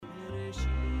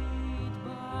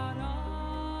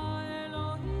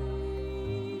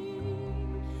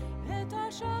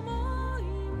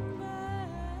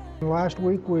Last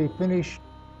week we finished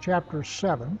chapter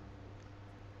 7,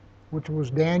 which was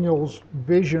Daniel's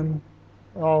vision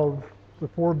of the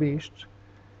four beasts.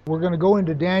 We're going to go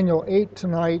into Daniel 8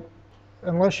 tonight.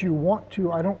 Unless you want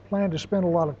to, I don't plan to spend a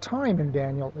lot of time in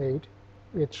Daniel 8.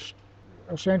 It's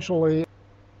essentially,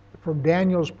 from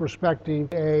Daniel's perspective,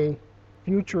 a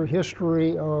future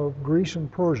history of Greece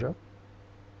and Persia.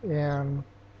 And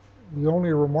the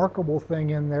only remarkable thing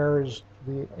in there is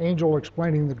the angel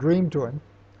explaining the dream to him.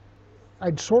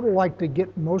 I'd sort of like to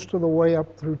get most of the way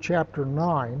up through chapter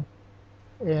 9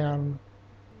 and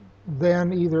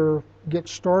then either get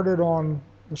started on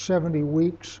the 70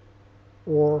 weeks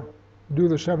or do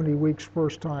the 70 weeks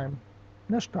first time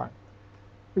this time.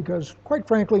 Because quite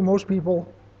frankly, most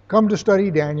people come to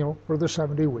study Daniel for the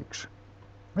 70 weeks.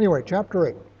 Anyway, chapter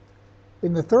 8.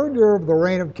 In the third year of the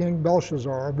reign of King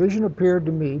Belshazzar, a vision appeared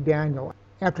to me, Daniel,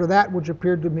 after that which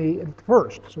appeared to me at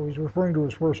first. So he's referring to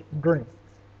his first dream.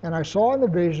 And I saw in the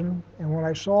vision, and when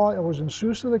I saw it was in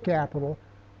Susa the capital,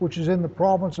 which is in the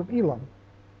province of Elam.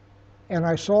 And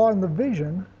I saw in the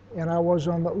vision, and I was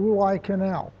on the Ulai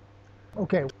Canal.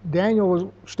 Okay, Daniel was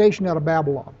stationed out of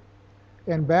Babylon.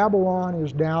 And Babylon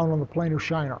is down on the plain of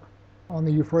Shinar, on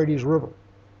the Euphrates River.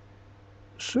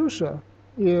 Susa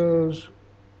is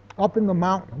up in the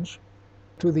mountains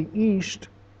to the east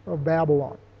of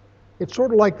Babylon. It's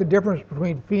sort of like the difference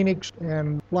between Phoenix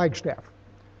and Flagstaff.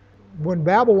 When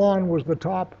Babylon was the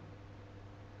top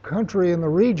country in the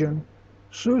region,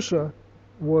 Susa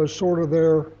was sort of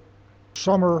their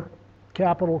summer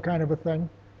capital kind of a thing.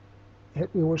 It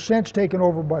was since taken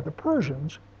over by the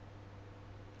Persians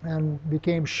and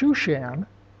became Shushan,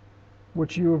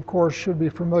 which you of course should be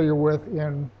familiar with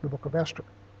in the book of Esther.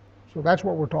 So that's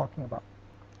what we're talking about.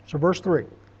 So verse 3,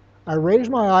 I raised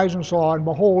my eyes and saw, and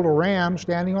behold, a ram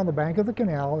standing on the bank of the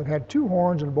canal. It had two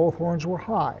horns, and both horns were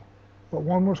high, but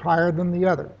one was higher than the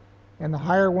other, and the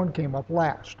higher one came up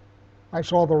last. I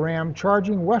saw the ram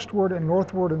charging westward and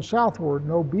northward and southward.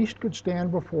 No beast could stand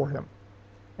before him,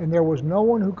 and there was no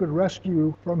one who could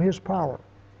rescue from his power.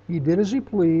 He did as he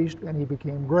pleased, and he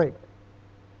became great.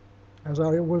 As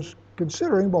I was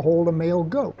considering, behold, a male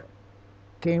goat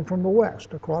came from the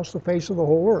west, across the face of the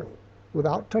whole earth,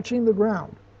 without touching the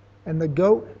ground. And the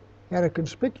goat had a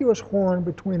conspicuous horn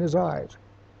between his eyes.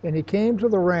 And he came to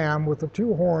the ram with the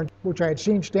two horns, which I had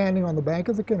seen standing on the bank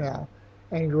of the canal,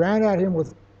 and he ran at him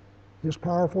with his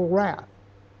powerful wrath.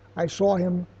 I saw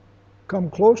him come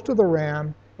close to the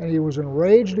ram, and he was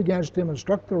enraged against him and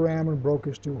struck the ram and broke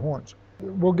his two horns.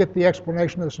 We'll get the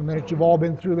explanation of this in a minute. You've all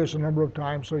been through this a number of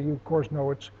times, so you of course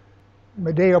know it's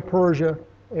Medea, Persia,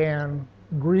 and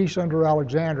Greece under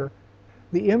Alexander.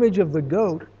 The image of the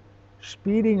goat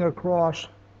speeding across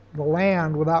the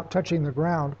land without touching the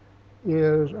ground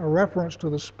is a reference to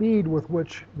the speed with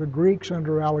which the Greeks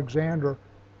under Alexander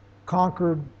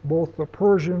conquered both the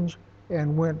Persians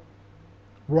and went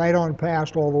right on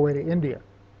past all the way to India.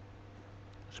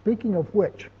 Speaking of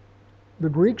which, the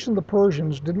Greeks and the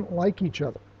Persians didn't like each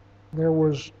other. There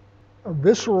was a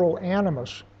visceral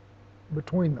animus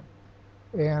between them.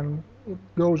 And it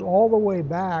goes all the way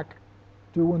back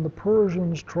to when the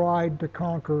Persians tried to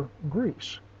conquer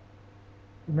Greece.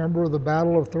 Remember the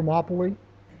Battle of Thermopylae?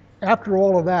 After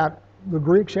all of that, the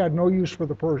Greeks had no use for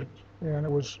the Persians, and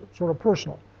it was sort of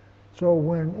personal. So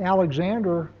when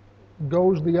Alexander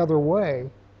goes the other way,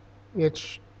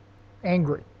 it's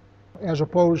angry, as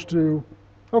opposed to,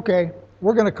 okay,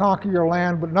 we're going to conquer your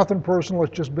land, but nothing personal,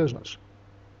 it's just business.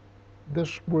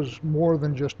 This was more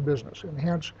than just business, and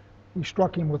hence he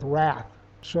struck him with wrath.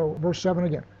 So verse 7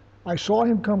 again, I saw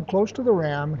him come close to the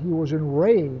ram, and he was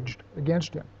enraged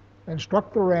against him, and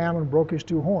struck the ram and broke his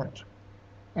two horns.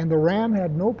 And the ram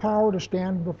had no power to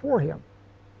stand before him,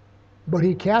 but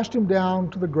he cast him down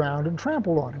to the ground and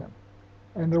trampled on him.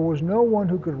 And there was no one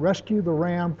who could rescue the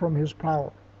ram from his power.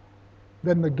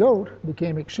 Then the goat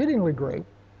became exceedingly great,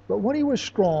 but when he was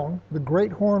strong, the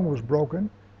great horn was broken,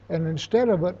 and instead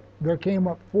of it, there came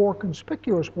up four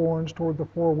conspicuous horns toward the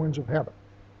four winds of heaven.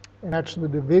 And that's the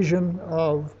division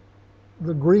of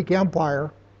the Greek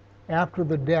Empire after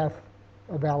the death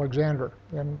of Alexander.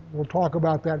 And we'll talk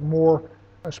about that more,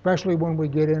 especially when we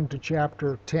get into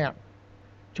chapter 10.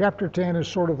 Chapter 10 is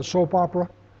sort of the soap opera,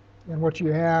 and what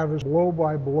you have is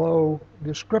blow-by-blow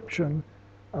description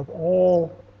of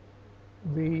all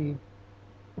the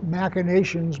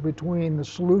machinations between the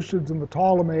Seleucids and the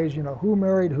Ptolemies, you know, who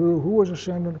married who was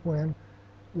ascendant when,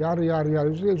 yada, yada, yada.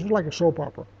 It's just like a soap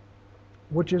opera,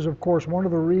 which is, of course, one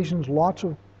of the reasons lots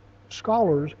of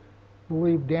scholars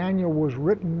believe Daniel was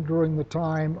written during the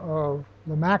time of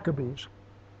the Maccabees,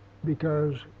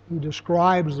 because he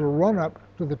describes the run-up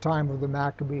to the time of the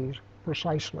Maccabees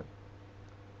precisely.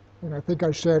 And I think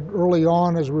I said early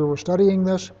on as we were studying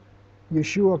this,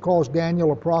 Yeshua calls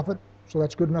Daniel a prophet, so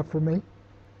that's good enough for me.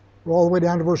 We're all the way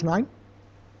down to verse 9.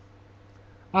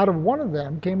 Out of one of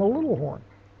them came a little horn,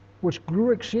 which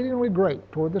grew exceedingly great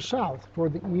toward the south,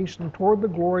 toward the east, and toward the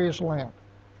glorious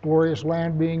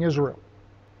land being Israel.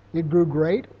 It grew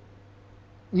great,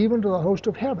 even to the host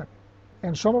of heaven,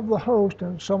 and some of the host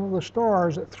and some of the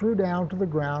stars it threw down to the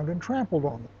ground and trampled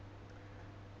on them.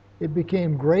 It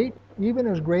became great, even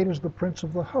as great as the prince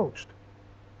of the host.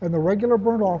 And the regular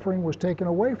burnt offering was taken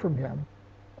away from him,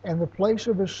 and the place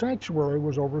of his sanctuary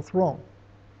was overthrown.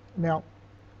 Now,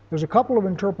 there's a couple of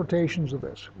interpretations of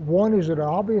this. One is it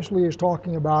obviously is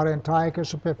talking about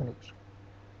Antiochus Epiphanes,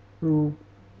 who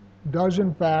does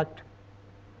in fact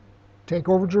take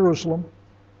over Jerusalem,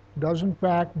 does in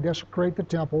fact desecrate the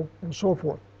temple, and so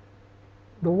forth.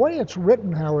 The way it's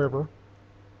written, however,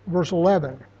 verse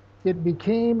 11, it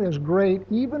became as great,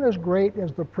 even as great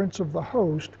as the prince of the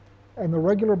host, and the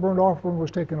regular burnt offering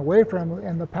was taken away from him,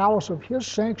 and the palace of his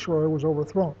sanctuary was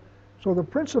overthrown. So the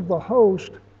prince of the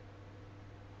host,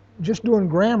 just doing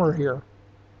grammar here,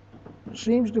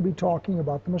 seems to be talking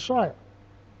about the Messiah.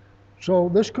 So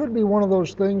this could be one of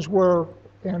those things where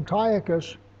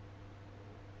Antiochus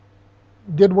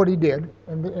did what he did,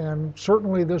 and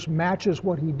certainly this matches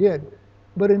what he did,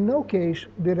 but in no case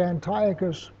did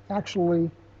Antiochus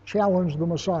actually challenge the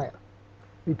Messiah.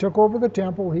 He took over the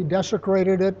temple, he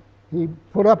desecrated it, he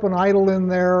put up an idol in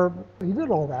there, he did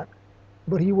all that,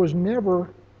 but he was never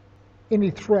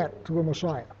any threat to the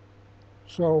Messiah.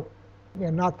 So,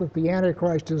 and not that the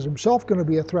Antichrist is himself going to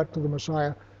be a threat to the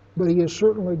Messiah, but he is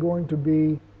certainly going to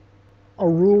be a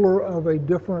ruler of a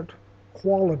different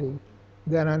quality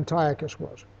than Antiochus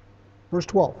was. Verse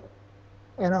 12,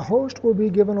 and a host will be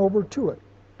given over to it,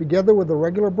 together with the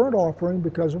regular burnt offering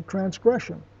because of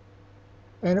transgression.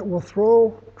 And it will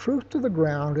throw truth to the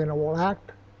ground, and it will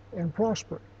act and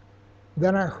prosper.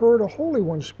 Then I heard a holy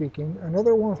one speaking.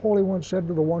 Another one holy one said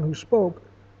to the one who spoke,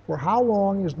 for how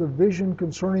long is the vision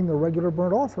concerning the regular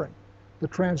burnt offering, the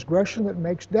transgression that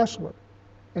makes desolate,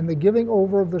 and the giving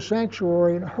over of the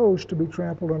sanctuary and host to be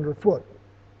trampled underfoot?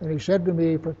 And he said to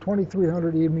me, for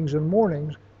 2,300 evenings and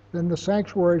mornings, then the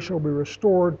sanctuary shall be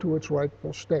restored to its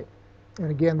rightful state.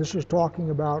 And again, this is talking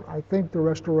about, I think, the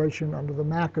restoration under the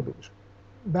Maccabees.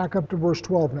 Back up to verse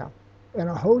 12 now. And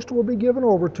a host will be given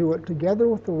over to it, together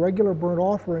with the regular burnt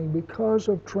offering, because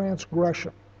of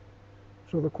transgression.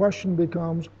 So the question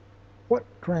becomes, what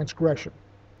transgression?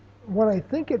 What I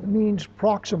think it means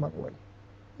proximately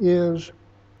is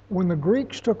when the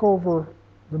Greeks took over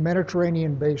the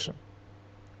Mediterranean basin,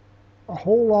 a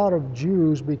whole lot of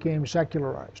Jews became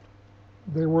secularized.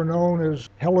 They were known as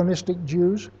Hellenistic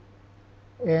Jews,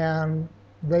 and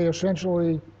they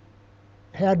essentially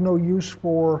had no use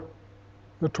for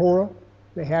the Torah.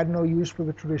 They had no use for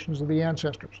the traditions of the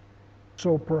ancestors.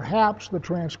 So perhaps the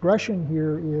transgression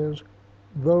here is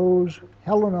those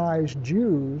Hellenized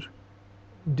Jews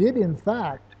did in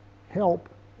fact help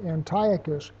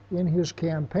Antiochus in his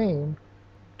campaign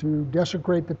to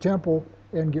desecrate the temple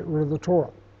and get rid of the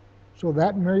Torah. So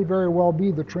that may very well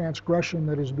be the transgression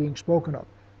that is being spoken of.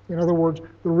 In other words,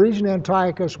 the reason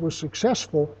Antiochus was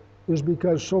successful is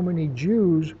because so many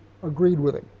Jews agreed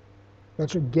with him.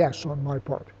 That's a guess on my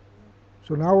part.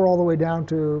 So now we're all the way down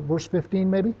to verse 15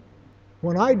 maybe.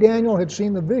 When I, Daniel, had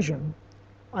seen the vision,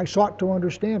 I sought to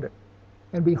understand it.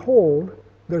 And behold,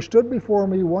 there stood before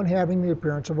me one having the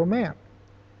appearance of a man.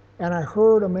 And I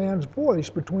heard a man's voice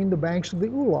between the banks of the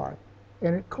Ulai,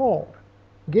 and it called,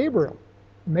 Gabriel,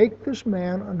 make this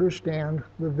man understand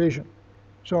the vision.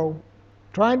 So,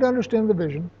 trying to understand the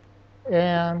vision,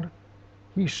 and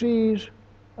he sees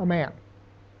a man.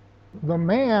 The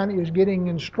man is getting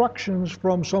instructions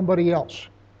from somebody else.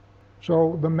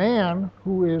 So the man,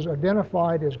 who is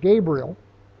identified as Gabriel,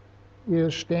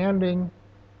 is standing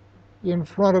in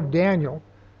front of Daniel.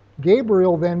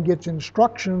 Gabriel then gets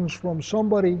instructions from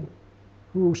somebody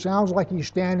who sounds like he's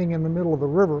standing in the middle of the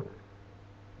river,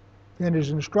 and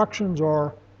his instructions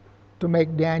are to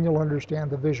make Daniel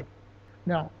understand the vision.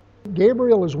 Now,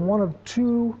 Gabriel is one of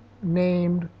two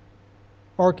named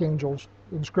archangels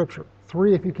in Scripture,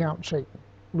 three if you count Satan,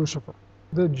 Lucifer.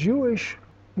 The Jewish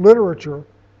literature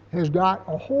has got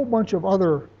a whole bunch of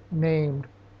other named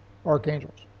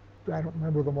archangels. I don't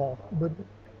remember them all, but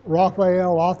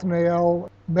Raphael,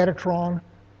 Othniel, Metatron,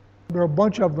 there are a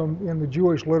bunch of them in the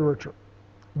Jewish literature.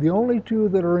 The only two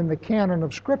that are in the canon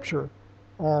of Scripture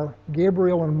are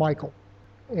Gabriel and Michael.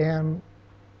 And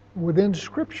within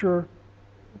Scripture,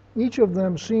 each of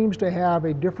them seems to have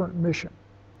a different mission.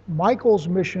 Michael's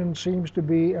mission seems to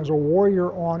be as a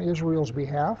warrior on Israel's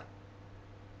behalf.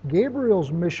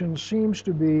 Gabriel's mission seems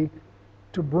to be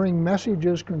to bring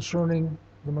messages concerning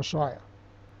the Messiah.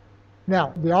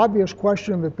 Now, the obvious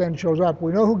question that then shows up,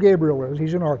 we know who Gabriel is.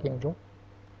 He's an archangel.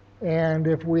 And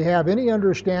if we have any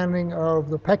understanding of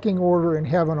the pecking order in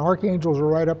heaven, archangels are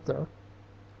right up there,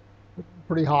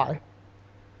 pretty high.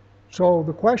 So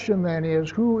the question then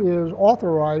is, who is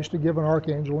authorized to give an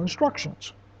archangel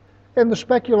instructions? And the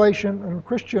speculation in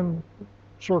Christian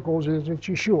circles is it's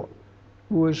Yeshua,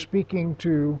 who is speaking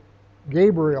to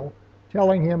Gabriel,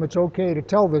 telling him it's okay to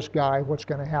tell this guy what's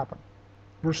going to happen.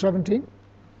 Verse 17,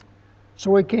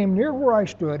 so he came near where I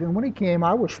stood, and when he came,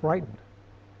 I was frightened,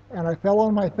 and I fell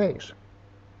on my face.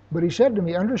 But he said to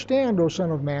me, understand, O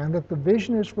Son of Man, that the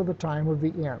vision is for the time of the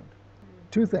end.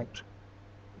 Two things.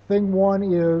 Thing one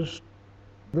is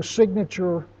the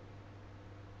signature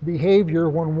behavior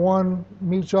when one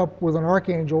meets up with an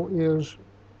archangel is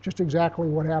just exactly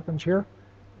what happens here.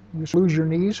 You lose your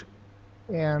knees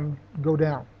and go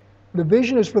down. The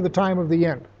vision is for the time of the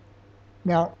end.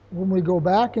 Now, when we go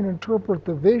back and interpret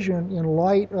the vision in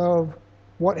light of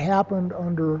what happened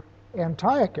under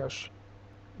Antiochus,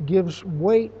 gives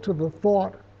weight to the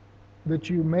thought that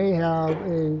you may have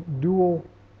a dual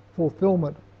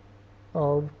fulfillment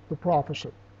of the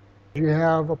prophecy. You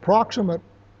have approximate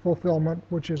fulfillment,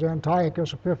 which is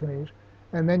Antiochus Epiphanes,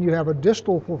 and then you have a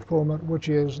distal fulfillment, which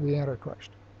is the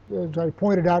Antichrist. As I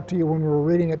pointed out to you when we were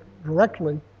reading it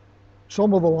directly,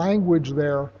 some of the language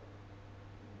there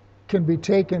can be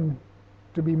taken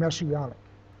to be messianic.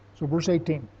 So verse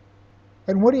 18,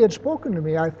 and when he had spoken to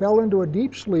me, I fell into a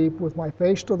deep sleep with my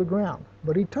face to the ground,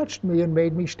 but he touched me and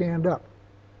made me stand up.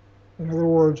 In other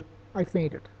words, I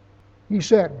fainted. He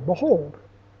said, behold,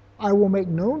 I will make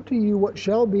known to you what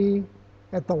shall be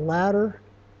at the latter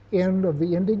end of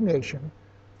the indignation,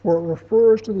 for it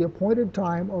refers to the appointed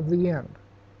time of the end.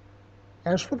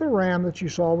 As for the ram that you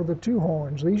saw with the two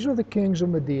horns, these are the kings of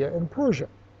Media and Persia,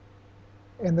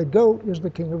 and the goat is the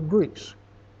king of Greece,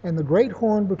 and the great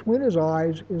horn between his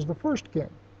eyes is the first king.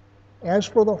 As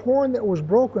for the horn that was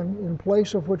broken, in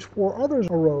place of which 4 others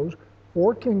arose,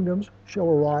 4 kingdoms shall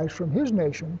arise from his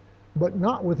nation, but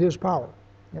not with his power.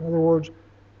 In other words,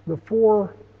 the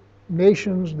 4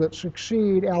 nations that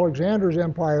succeed Alexander's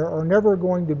empire are never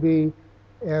going to be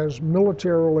as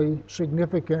militarily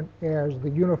significant as the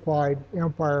unified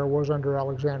empire was under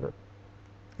Alexander.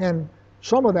 And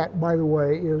some of that, by the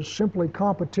way, is simply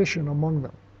competition among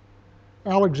them.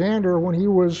 Alexander, when he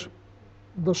was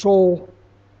the sole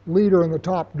leader and the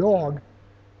top dog,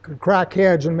 could crack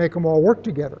heads and make them all work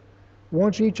together.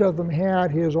 Once each of them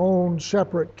had his own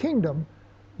separate kingdom,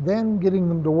 then getting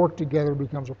them to work together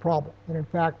becomes a problem. And in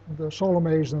fact, the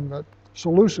Ptolemies and the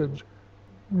Seleucids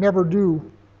never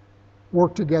do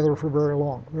work together for very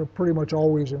long. They're pretty much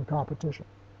always in competition.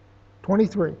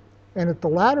 23, and at the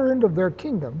latter end of their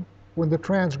kingdom, when the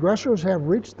transgressors have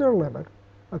reached their limit,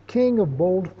 a king of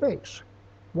bold face,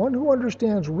 one who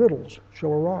understands riddles,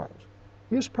 shall arise.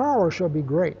 His power shall be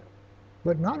great,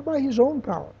 but not by his own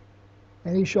power.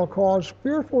 And he shall cause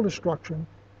fearful destruction,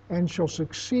 and shall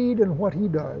succeed in what he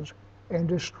does, and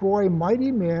destroy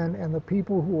mighty men and the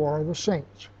people who are the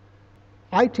saints.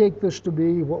 I take this to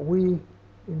be what we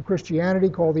in Christianity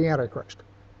call the Antichrist.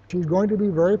 He's going to be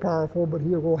very powerful, but he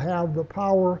will have the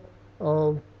power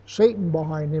of Satan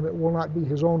behind him. It will not be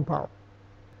his own power.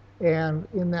 And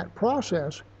in that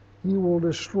process, he will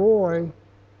destroy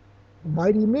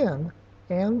mighty men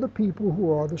and the people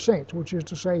who are the saints, which is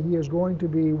to say he is going to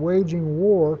be waging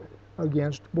war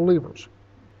against believers.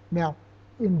 Now,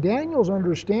 in Daniel's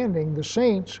understanding, the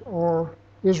saints are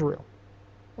Israel,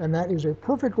 and that is a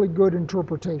perfectly good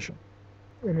interpretation.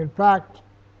 And in fact,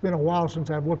 it's been a while since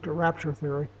I've looked at rapture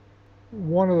theory.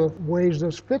 One of the ways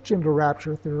this fits into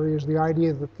rapture theory is the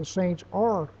idea that the saints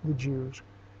are the Jews,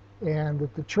 and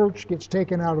that the church gets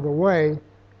taken out of the way,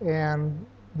 and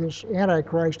this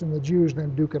Antichrist and the Jews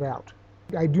then duke it out.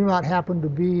 I do not happen to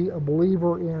be a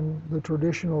believer in the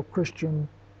traditional Christian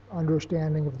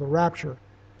understanding of the rapture,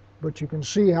 but you can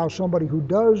see how somebody who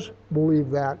does believe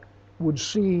that would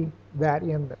see that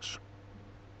in this.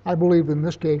 I believe in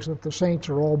this case that the saints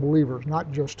are all believers,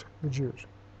 not just the Jews.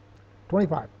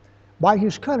 25. By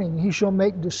his cunning he shall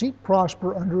make deceit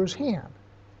prosper under his hand,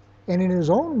 and in his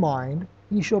own mind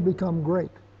he shall become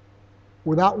great.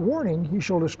 Without warning he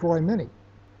shall destroy many,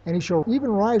 and he shall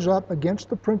even rise up against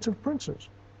the prince of princes,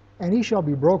 and he shall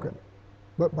be broken,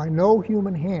 but by no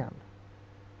human hand.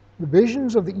 The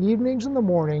visions of the evenings and the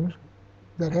mornings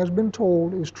that has been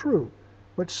told is true,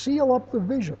 but seal up the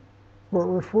vision, for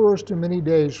it refers to many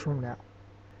days from now.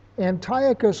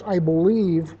 Antiochus, I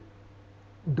believe,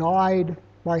 died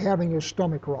by having his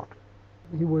stomach rot.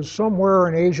 He was somewhere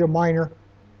in Asia Minor,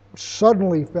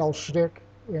 suddenly fell sick,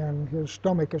 and his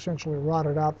stomach essentially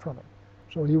rotted out from it.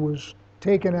 So he was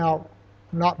taken out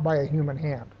not by a human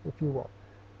hand, if you will.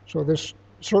 So this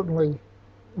certainly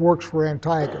works for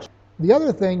Antiochus. The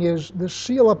other thing is this: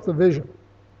 seal up the vision,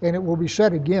 and it will be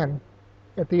said again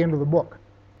at the end of the book.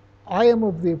 I am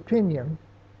of the opinion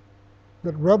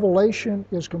that Revelation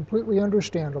is completely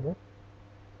understandable.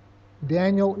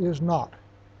 Daniel is not.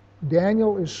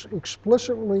 Daniel is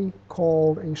explicitly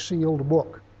called a sealed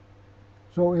book.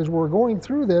 So as we're going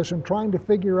through this and trying to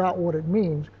figure out what it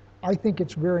means, I think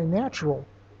it's very natural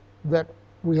that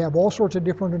we have all sorts of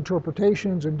different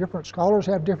interpretations, and different scholars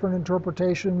have different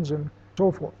interpretations and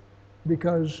so forth,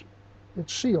 because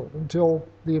it's sealed until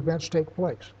the events take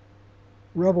place.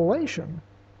 Revelation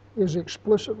is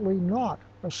explicitly not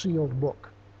a sealed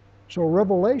book. So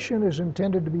Revelation is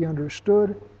intended to be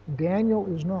understood. Daniel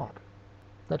is not.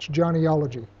 That's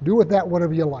Johnnyology. Do with that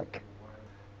whatever you like.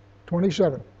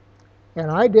 27.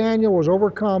 And I, Daniel, was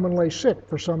overcome and lay sick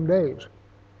for some days.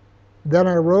 Then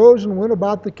I rose and went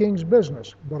about the king's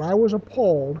business, but I was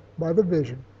appalled by the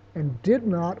vision and did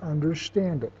not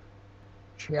understand it.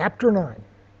 Chapter 9.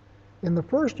 In the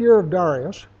first year of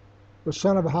Darius, the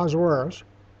son of Ahasuerus,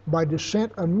 by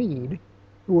descent a Mede,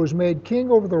 who was made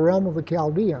king over the realm of the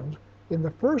Chaldeans, in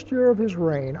the first year of his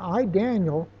reign, I,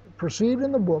 Daniel, perceived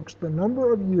in the books the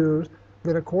number of years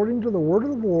that, according to the word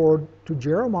of the Lord to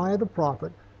Jeremiah the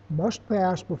prophet, must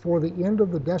pass before the end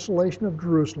of the desolation of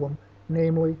Jerusalem,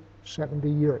 namely 70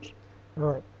 years. All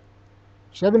right,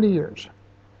 70 years.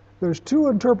 There's two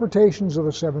interpretations of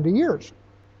the 70 years.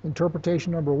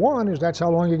 Interpretation number one is that's how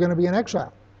long you're going to be in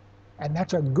exile. And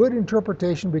that's a good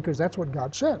interpretation because that's what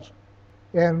God says.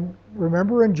 And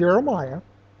remember in Jeremiah,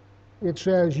 it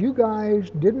says, you guys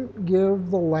didn't give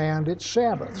the land its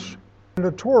Sabbaths. In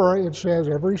the Torah, it says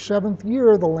every 7th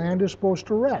year the land is supposed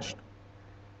to rest.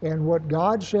 And what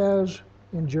God says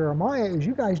in Jeremiah is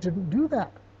you guys didn't do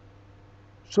that.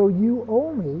 So you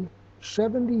owe me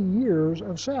 70 years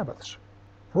of Sabbaths.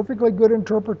 Perfectly good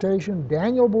interpretation.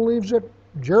 Daniel believes it.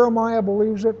 Jeremiah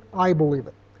believes it. I believe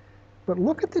it. But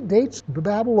look at the dates of the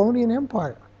Babylonian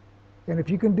Empire. And if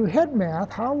you can do head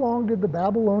math, how long did the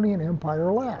Babylonian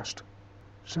Empire last?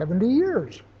 70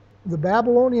 years. The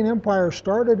Babylonian Empire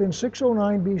started in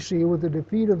 609 BC with the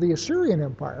defeat of the Assyrian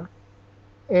Empire,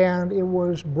 and it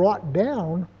was brought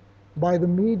down by the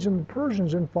Medes and the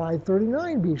Persians in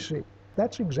 539 BC.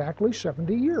 That's exactly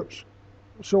 70 years.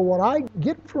 So what I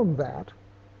get from that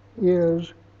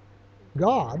is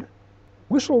God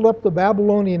whistled up the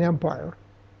Babylonian Empire,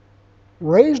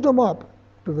 raised them up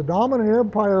to the dominant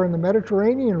empire in the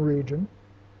Mediterranean region,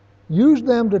 used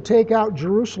them to take out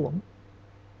Jerusalem,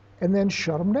 and then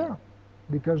shut them down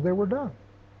because they were done.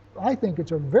 I think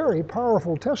it's a very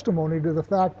powerful testimony to the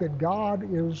fact that God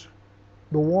is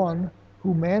the one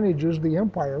who manages the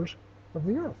empires of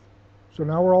the earth. So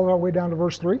now we're all the way down to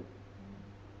verse 3.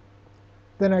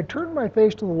 Then I turned my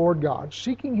face to the Lord God,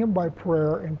 seeking him by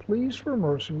prayer and pleas for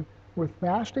mercy with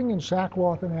fasting and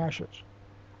sackcloth and ashes.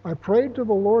 I prayed to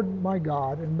the Lord my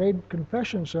God and made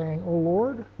confession, saying, O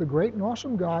Lord, the great and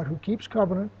awesome God who keeps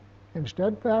covenant and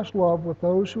steadfast love with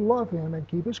those who love him and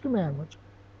keep his commandments,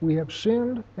 we have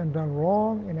sinned and done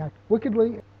wrong and acted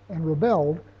wickedly and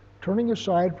rebelled, turning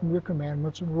aside from your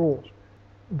commandments and rules.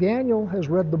 Daniel has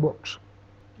read the books.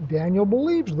 Daniel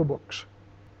believes the books.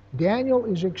 Daniel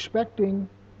is expecting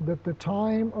that the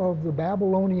time of the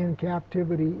Babylonian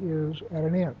captivity is at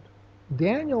an end.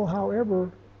 Daniel,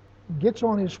 however, gets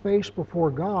on his face before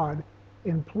God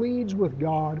and pleads with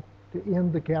God to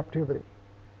end the captivity.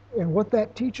 And what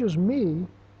that teaches me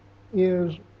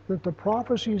is that the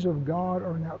prophecies of God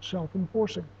are not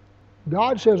self-enforcing.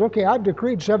 God says, okay, I've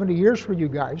decreed 70 years for you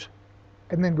guys,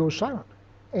 and then goes silent.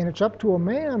 And it's up to a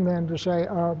man then to say,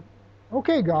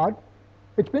 okay, God,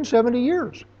 it's been 70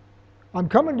 years. I'm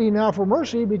coming to you now for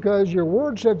mercy because your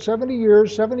word said 70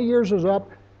 years is up,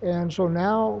 and so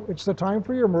now it's the time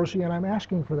for your mercy, and I'm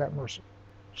asking for that mercy.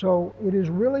 So it is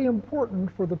really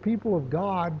important for the people of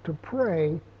God to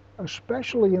pray,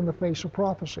 especially in the face of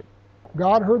prophecy.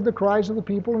 God heard the cries of the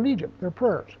people in Egypt, their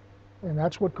prayers, and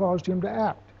that's what caused him to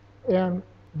act. And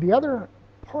the other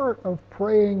part of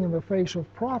praying in the face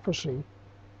of prophecy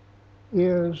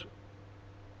is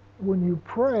when you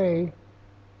pray,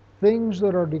 things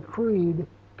that are decreed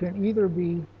can either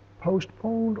be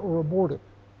postponed or aborted.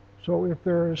 So if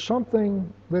there is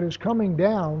something that is coming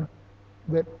down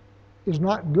that is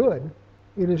not good,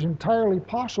 it is entirely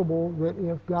possible that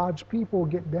if God's people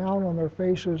get down on their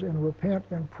faces and repent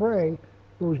and pray,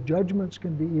 those judgments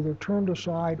can be either turned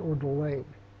aside or delayed.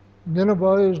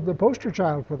 Nineveh is the poster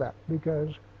child for that,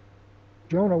 because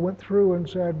Jonah went through and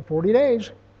said, 40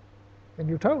 days, and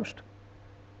you're toast.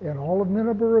 And all of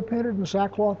Nineveh repented in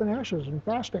sackcloth and ashes and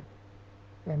fasting.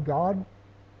 And God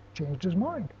changed his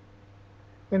mind.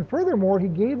 And furthermore, he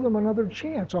gave them another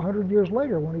chance 100 years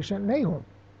later when he sent Nahum.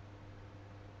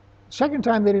 Second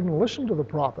time they didn't listen to the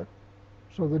prophet,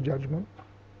 so the judgment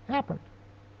happened.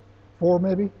 4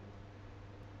 maybe.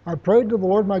 I prayed to the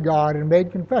Lord my God and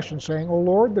made confession, saying, O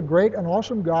Lord, the great and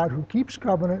awesome God who keeps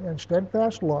covenant and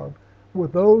steadfast love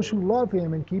with those who love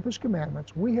him and keep his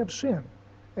commandments, we have sinned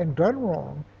and done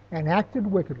wrong and acted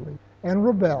wickedly and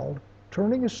rebelled,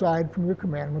 turning aside from your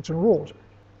commandments and rules.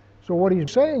 So what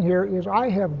he's saying here is, I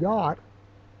have got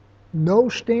no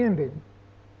standing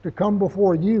to come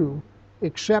before you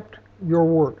except your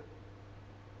word.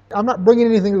 I'm not bringing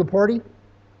anything to the party.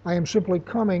 I am simply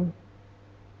coming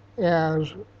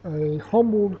as a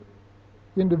humbled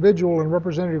individual and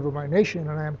representative of my nation,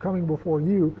 and I am coming before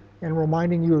you and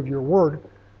reminding you of your word,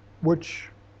 which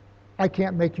I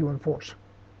can't make you enforce.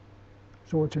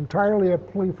 So it's entirely a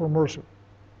plea for mercy.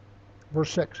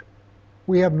 Verse 6.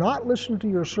 We have not listened to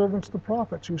your servants the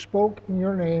prophets, who spoke in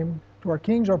your name to our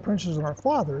kings, our princes, and our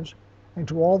fathers, and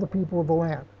to all the people of the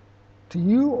land. To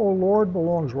you, O Lord,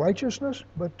 belongs righteousness,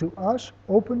 but to us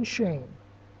open shame,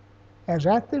 as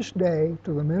at this day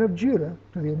to the men of Judah,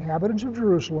 to the inhabitants of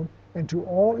Jerusalem, and to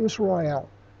all Israel,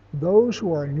 those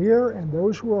who are near and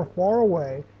those who are far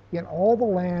away, in all the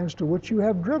lands to which you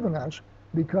have driven us,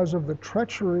 because of the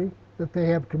treachery that they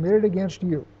have committed against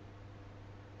you.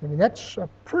 I mean, that's a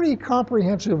pretty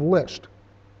comprehensive list.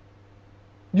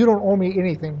 You don't owe me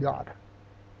anything, God.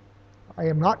 I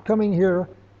am not coming here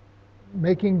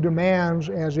making demands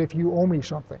as if you owe me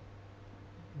something.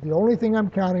 The only thing I'm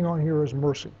counting on here is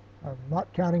mercy. I'm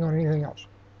not counting on anything else.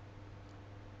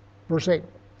 Verse 8.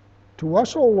 To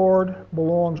us, O Lord,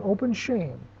 belongs open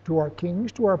shame, to our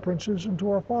kings, to our princes, and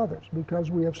to our fathers, because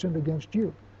we have sinned against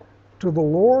you. To the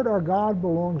Lord our God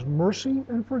belongs mercy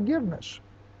and forgiveness,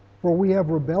 for we have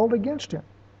rebelled against him,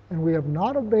 and we have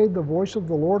not obeyed the voice of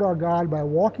the Lord our God by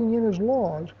walking in his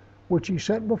laws, which he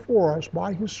set before us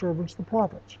by his servants the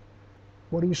prophets.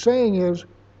 What he's saying is,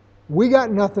 we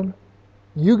got nothing,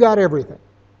 you got everything.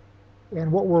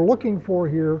 And what we're looking for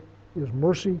here is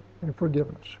mercy and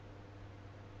forgiveness.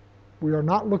 We are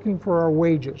not looking for our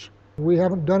wages. We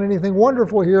haven't done anything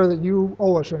wonderful here that you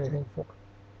owe us anything for.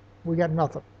 We got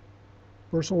nothing.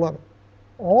 Verse 11.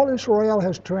 All Israel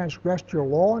has transgressed your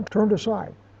law and turned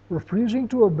aside, refusing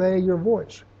to obey your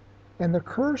voice. And the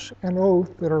curse and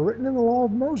oath that are written in the law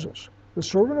of Moses, the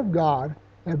servant of God,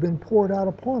 have been poured out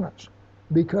upon us,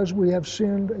 because we have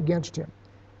sinned against him.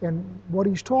 And what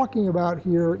he's talking about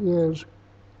here is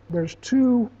there's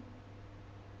 2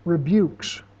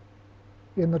 rebukes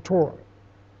in the Torah.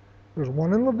 There's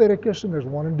one in Leviticus and there's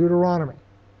one in Deuteronomy.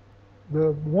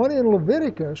 The one in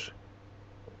Leviticus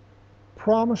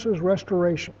promises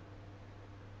restoration.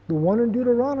 The one in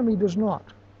Deuteronomy does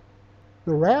not.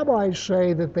 The rabbis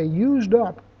say that they used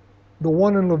up the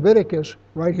one in Leviticus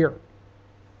right here.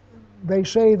 They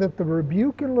say that the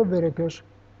rebuke in Leviticus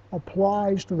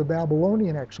applies to the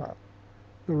Babylonian exile.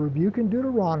 The rebuke in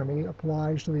Deuteronomy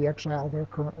applies to the exile they're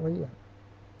currently in.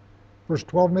 Verse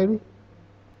 12 maybe.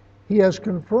 He has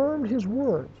confirmed his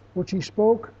words, which he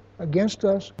spoke against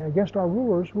us and against our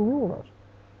rulers who ruled us,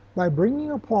 by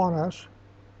bringing upon us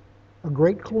a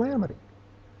great calamity.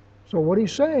 So what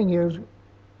he's saying is,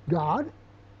 God,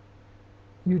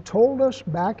 you told us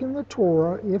back in the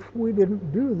Torah, if we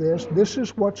didn't do this, this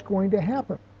is what's going to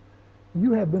happen.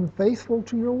 You have been faithful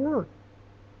to your word.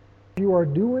 You are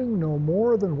doing no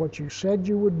more than what you said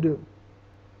you would do,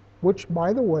 which,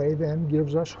 by the way, then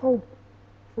gives us hope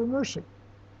for mercy,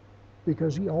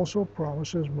 because he also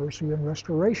promises mercy and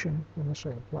restoration in the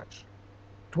same place.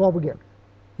 12 again.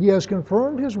 He has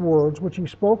confirmed his words which he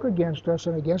spoke against us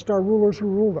and against our rulers who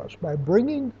ruled us, by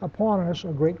bringing upon us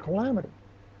a great calamity.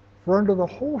 For under the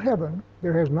whole heaven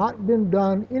there has not been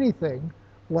done anything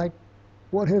like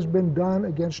what has been done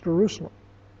against Jerusalem.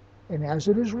 And as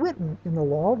it is written in the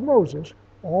law of Moses,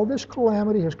 all this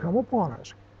calamity has come upon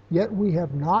us, yet we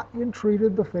have not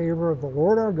entreated the favor of the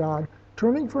Lord our God,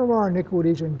 turning from our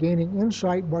iniquities and gaining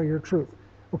insight by your truth.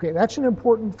 Okay, that's an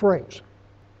important phrase,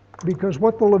 because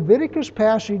what the Leviticus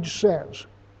passage says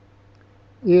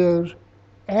is,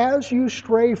 as you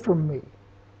stray from me,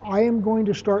 I am going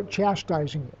to start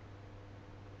chastising you.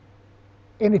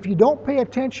 And if you don't pay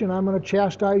attention, I'm going to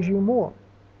chastise you more.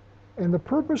 And the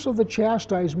purpose of the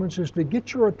chastisements is to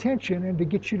get your attention and to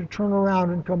get you to turn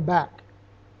around and come back.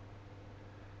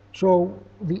 So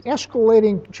the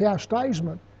escalating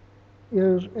chastisement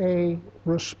is a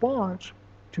response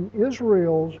to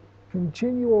Israel's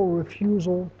continual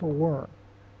refusal to learn.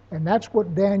 And that's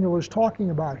what Daniel is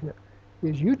talking about here.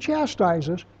 is you chastise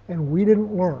us and we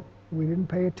didn't learn. We didn't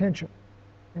pay attention.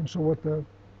 And so what the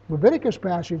Leviticus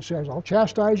passage says, I'll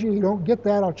chastise you. You don't get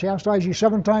that, I'll chastise you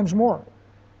 7 times more.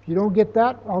 If you don't get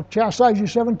that, I'll chastise you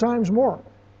 7 times more.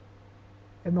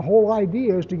 And the whole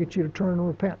idea is to get you to turn and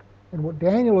repent. And what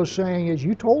Daniel is saying is,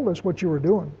 you told us what you were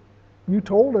doing. You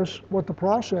told us what the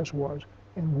process was,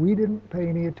 and we didn't pay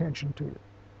any attention to you.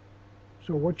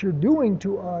 So what you're doing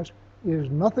to us is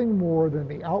nothing more than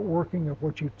the outworking of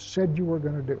what you said you were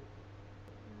going to do.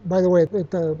 By the way, at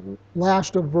the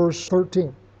last of verse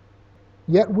 13,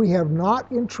 yet we have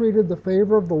not entreated the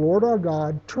favor of the Lord our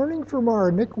God, turning from our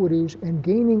iniquities and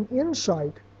gaining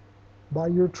insight by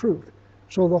your truth.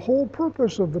 So the whole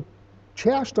purpose of the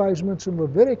chastisements in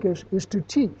Leviticus is to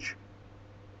teach.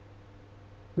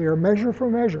 They are measure for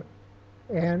measure.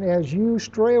 And as you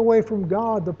stray away from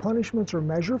God, the punishments are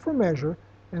measure for measure,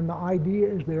 and the idea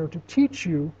is there to teach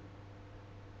you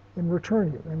and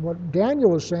return you. And what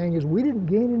Daniel is saying is, we didn't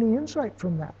gain any insight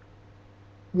from that.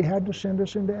 You had to send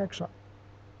us into exile.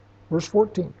 Verse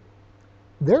 14,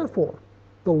 therefore,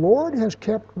 the Lord has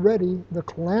kept ready the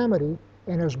calamity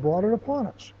and has brought it upon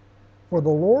us. For the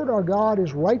Lord our God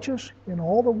is righteous in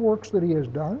all the works that he has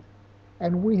done,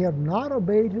 and we have not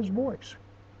obeyed his voice.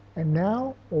 And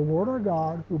now, O Lord our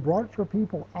God, who brought your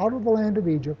people out of the land of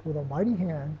Egypt with a mighty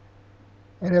hand,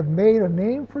 and have made a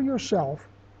name for yourself,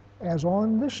 as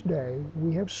on this day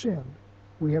we have sinned,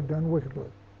 we have done wickedly.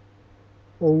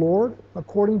 O Lord,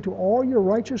 according to all your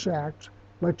righteous acts,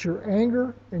 let your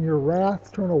anger and your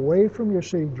wrath turn away from your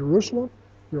city Jerusalem,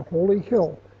 your holy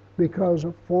hill, because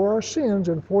for our sins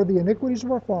and for the iniquities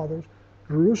of our fathers,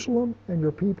 Jerusalem and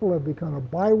your people have become a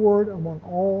byword among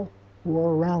all who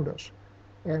are around us.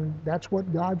 And that's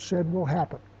what God said will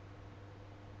happen,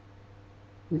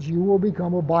 is you will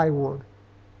become a byword.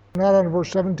 Now on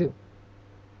verse 17.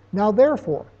 Now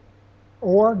therefore,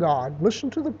 O our God, listen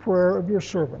to the prayer of your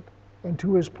servant and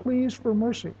to his pleas for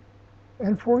mercy.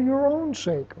 And for your own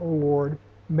sake, O Lord,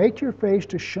 make your face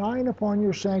to shine upon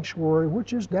your sanctuary,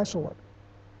 which is desolate.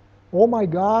 O my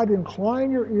God, incline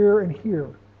your ear and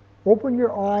hear. Open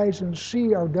your eyes and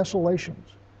see our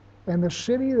desolations, and the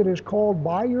city that is called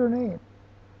by your name.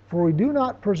 For we do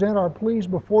not present our pleas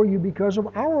before you because of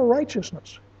our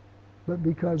righteousness, but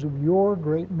because of your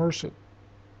great mercy.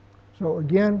 So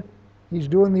again, he's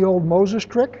doing the old Moses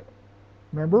trick.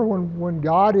 Remember when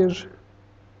God is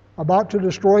about to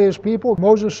destroy his people,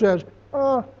 Moses says,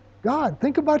 God,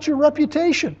 think about your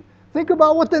reputation. Think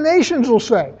about what the nations will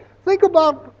say. Think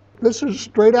about, this is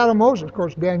straight out of Moses. Of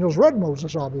course, Daniel's read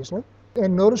Moses, obviously.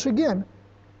 And notice again,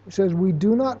 he says, we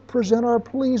do not present our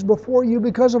pleas before you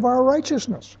because of our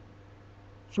righteousness.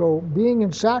 So being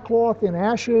in sackcloth and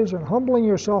ashes and humbling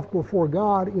yourself before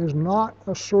God is not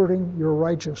asserting your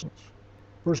righteousness.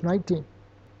 Verse 19,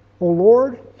 O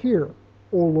Lord, hear.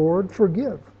 O Lord,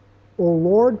 forgive. O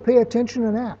Lord, pay attention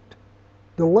and act.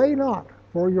 Delay not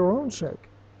for your own sake.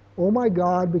 O my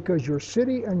God, because your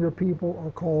city and your people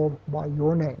are called by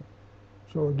your name.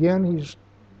 So again, he's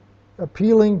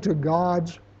appealing to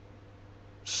God's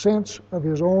sense of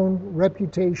his own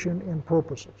reputation and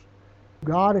purposes.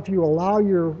 God, if you allow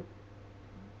your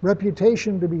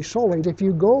reputation to be sullied, if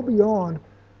you go beyond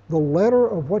the letter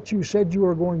of what you said you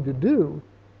are going to do,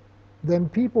 then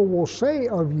people will say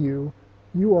of you,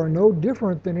 you are no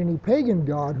different than any pagan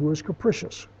god who is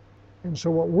capricious. And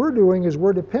so what we're doing is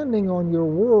we're depending on your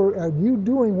word, you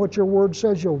doing what your word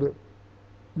says you'll do.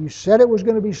 You said it was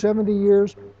going to be 70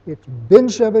 years. It's been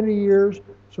 70 years.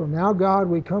 So now, God,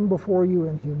 we come before you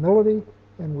in humility,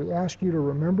 and we ask you to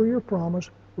remember your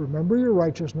promise, remember your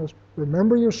righteousness,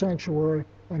 remember your sanctuary,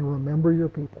 and remember your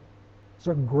people. It's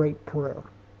a great prayer.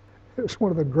 It's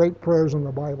one of the great prayers in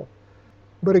the Bible.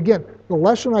 But again, the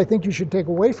lesson I think you should take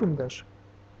away from this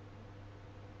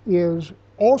is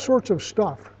all sorts of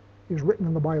stuff is written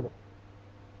in the Bible.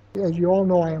 As you all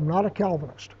know, I am not a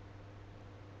Calvinist.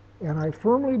 And I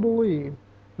firmly believe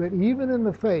that even in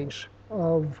the face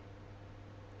of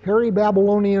hairy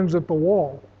Babylonians at the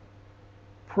wall,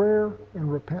 prayer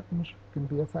and repentance can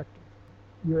be effective.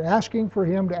 You're asking for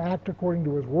him to act according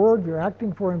to his word. You're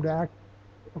asking for him to act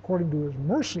according to his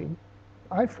mercy.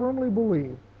 I firmly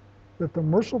believe that the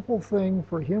merciful thing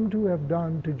for him to have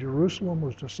done to Jerusalem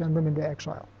was to send them into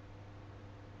exile.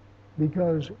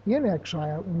 Because in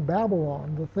exile, in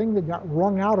Babylon, the thing that got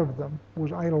wrung out of them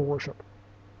was idol worship.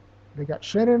 They got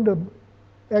sent into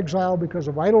exile because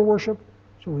of idol worship,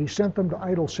 so he sent them to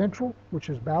Idol Central, which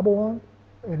is Babylon.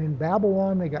 And in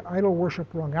Babylon, they got idol worship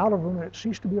wrung out of them, and it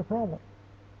ceased to be a problem.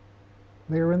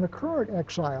 They are in the current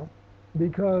exile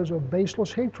because of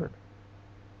baseless hatred.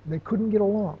 They couldn't get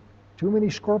along. Too many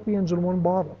scorpions in one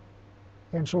bottle.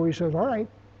 And so he says, all right,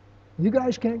 You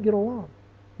guys can't get along.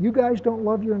 You guys don't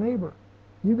love your neighbor.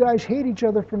 You guys hate each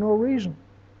other for no reason.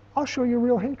 I'll show you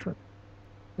real hatred.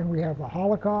 And we have the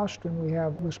Holocaust, and we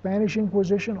have the Spanish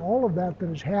Inquisition, all of that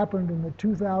has happened in the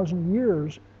 2,000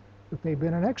 years that they've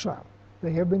been in exile.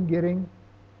 They have been getting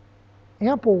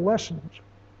ample lessons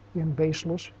in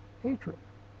baseless hatred.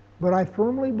 But I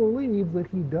firmly believe that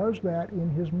he does that in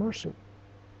his mercy.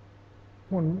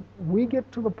 When we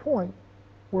get to the point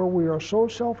where we are so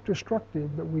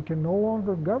self-destructive that we can no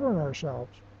longer govern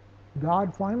ourselves,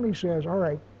 God finally says, all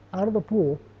right, out of the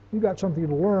pool, you got something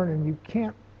to learn, and you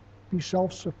can't be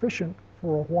self-sufficient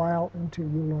for a while until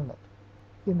you learn it.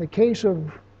 In the case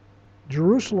of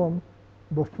Jerusalem,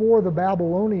 before the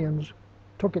Babylonians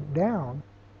took it down,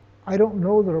 I don't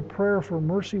know that a prayer for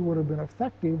mercy would have been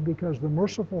effective, because the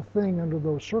merciful thing under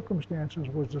those circumstances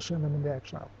was to send them into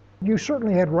exile. You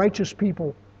certainly had righteous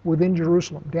people within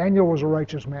Jerusalem. Daniel was a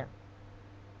righteous man,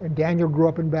 and Daniel grew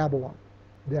up in Babylon.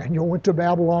 Daniel went to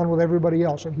Babylon with everybody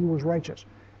else, and he was righteous.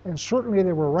 And certainly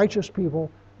there were righteous people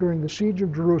during the siege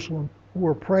of Jerusalem who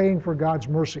were praying for God's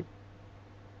mercy.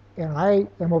 And I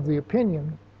am of the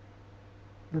opinion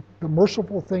that the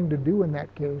merciful thing to do in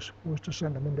that case was to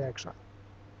send them into exile.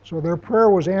 So their prayer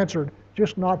was answered,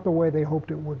 just not the way they hoped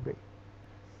it would be.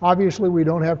 Obviously, we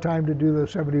don't have time to do the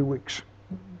 70 weeks,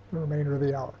 the remainder of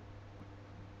the hour.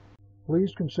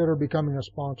 Please consider becoming a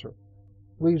sponsor.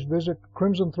 Please visit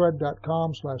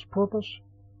crimsonthread.com/purpose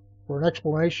for an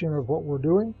explanation of what we're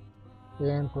doing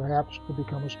and perhaps to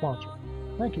become a sponsor.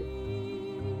 Thank you.